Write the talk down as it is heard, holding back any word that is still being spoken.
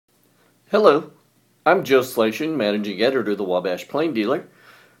Hello, I'm Joe Slashin, Managing Editor of the Wabash Plain Dealer,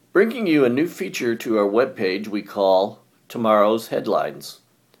 bringing you a new feature to our webpage we call Tomorrow's Headlines.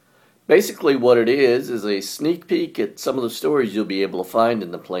 Basically what it is a sneak peek at some of the stories you'll be able to find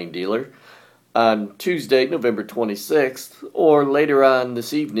in the Plain Dealer on Tuesday, November 26th, or later on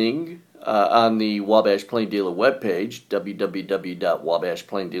this evening on the Wabash Plain Dealer webpage,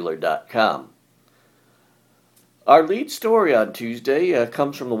 www.wabashplaindealer.com. Our lead story on Tuesday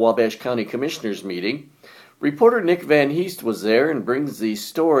comes from the Wabash County Commissioners meeting. Reporter Nick Van Heest was there and brings the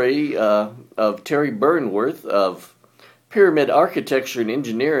story of Terry Burnworth of Pyramid Architecture and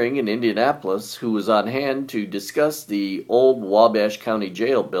Engineering in Indianapolis, who was on hand to discuss the old Wabash County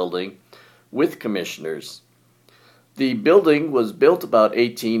Jail building with commissioners. The building was built about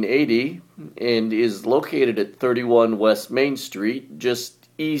 1880 and is located at 31 West Main Street, just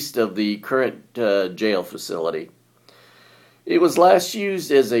east of the current jail facility. It was last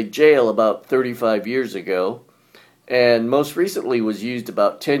used as a jail about 35 years ago, and most recently was used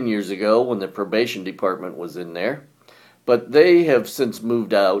about 10 years ago when the probation department was in there. But they have since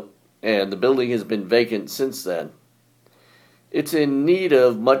moved out, and the building has been vacant since then. It's in need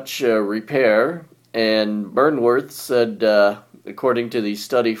of much repair, and Burnworth said, according to the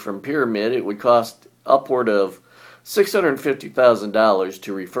study from Pyramid, it would cost upward of $650,000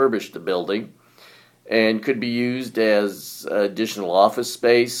 to refurbish the building and could be used as additional office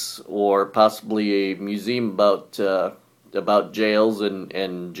space or possibly a museum about jails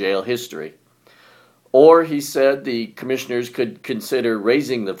and jail history. Or, he said, the commissioners could consider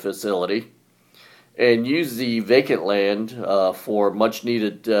raising the facility and use the vacant land for much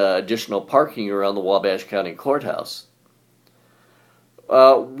needed additional parking around the Wabash County Courthouse.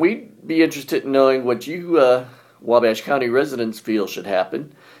 We'd be interested in knowing what you Wabash County residents feel should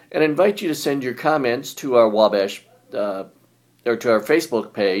happen, and invite you to send your comments to our Wabash or to our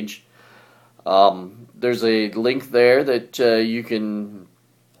Facebook page. There's a link there that you can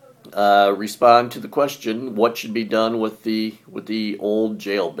respond to the question, what should be done with the old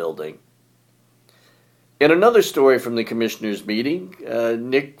jail building. In another story from the commissioners' meeting,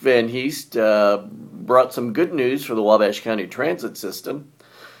 Nick Van Heest brought some good news for the Wabash County transit system.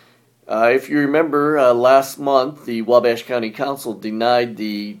 If you remember, last month the Wabash County Council denied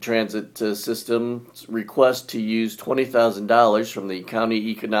the transit system's request to use $20,000 from the County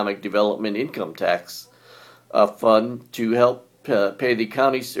Economic Development Income Tax Fund to help pay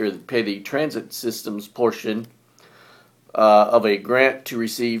the transit system's portion of a grant to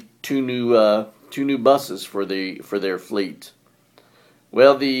receive two new buses for their fleet.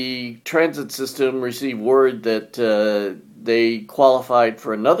 Well, the transit system received word that they qualified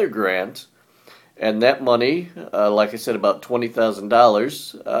for another grant, and that money, like I said, about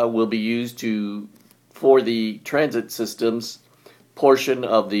 $20,000, will be used for the transit system's portion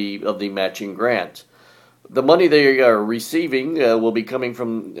of the matching grant. The money they are receiving will be coming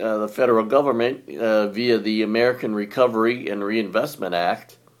from the federal government via the American Recovery and Reinvestment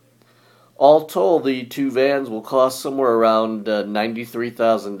Act. All told, the two vans will cost somewhere around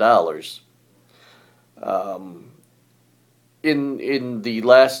 $93,000. In the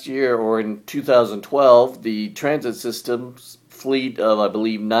last year, or in 2012, the transit system's fleet of, I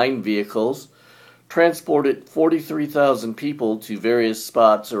believe, 9 vehicles transported 43,000 people to various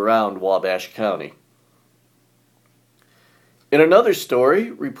spots around Wabash County. In another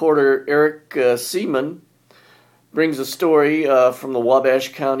story, reporter Eric Seaman brings a story from the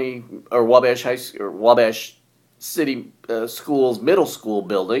Wabash County or Wabash City Schools middle school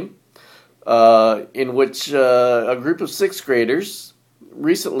building, in which a group of 6th graders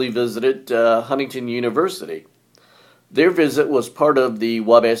recently visited Huntington University. Their visit was part of the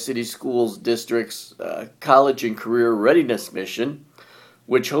Wabash City Schools District's College and Career Readiness Mission,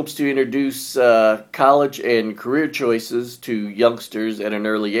 which hopes to introduce college and career choices to youngsters at an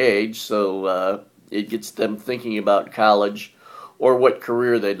early age, so it gets them thinking about college or what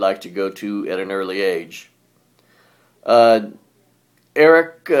career they'd like to go to at an early age.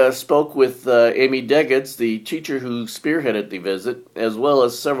 Eric spoke with Amy Deggets, the teacher who spearheaded the visit, as well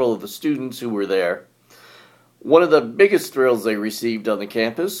as several of the students who were there. One of the biggest thrills they received on the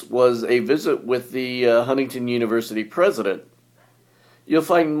campus was a visit with the Huntington University president. You'll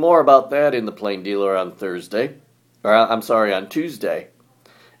find more about that in the Plain Dealer on Tuesday.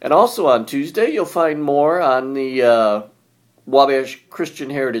 And also on Tuesday, you'll find more on the Wabash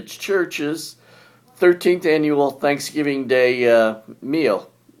Christian Heritage Church's 13th annual Thanksgiving Day meal.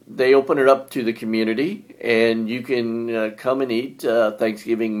 They open it up to the community, and you can come and eat a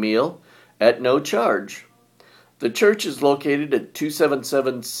Thanksgiving meal at no charge. The church is located at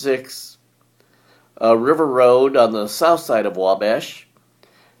 2776 River Road on the south side of Wabash,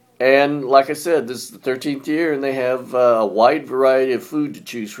 And like I said, this is the 13th year, and they have a wide variety of food to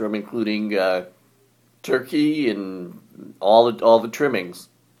choose from, including turkey and all the trimmings.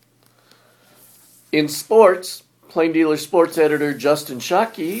 In sports, Plain Dealer sports editor Justin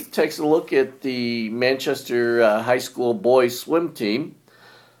Shockey takes a look at the Manchester High School boys swim team.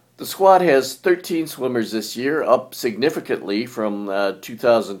 The squad has 13 swimmers this year, up significantly from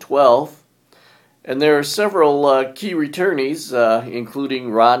 2012. And there are several key returnees, including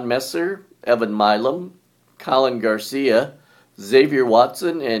Ron Messer, Evan Milam, Colin Garcia, Xavier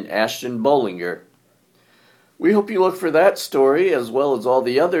Watson, and Ashton Bollinger. We hope you look for that story as well as all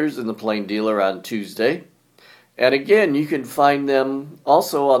the others in the Plain Dealer on Tuesday. And again, you can find them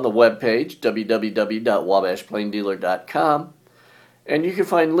also on the webpage, www.wabashplaindealer.com. And you can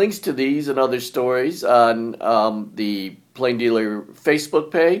find links to these and other stories on the Plain Dealer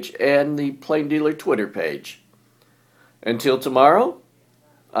Facebook page and the Plain Dealer Twitter page. Until tomorrow,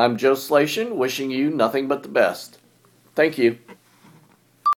 I'm Joe Slation, wishing you nothing but the best. Thank you.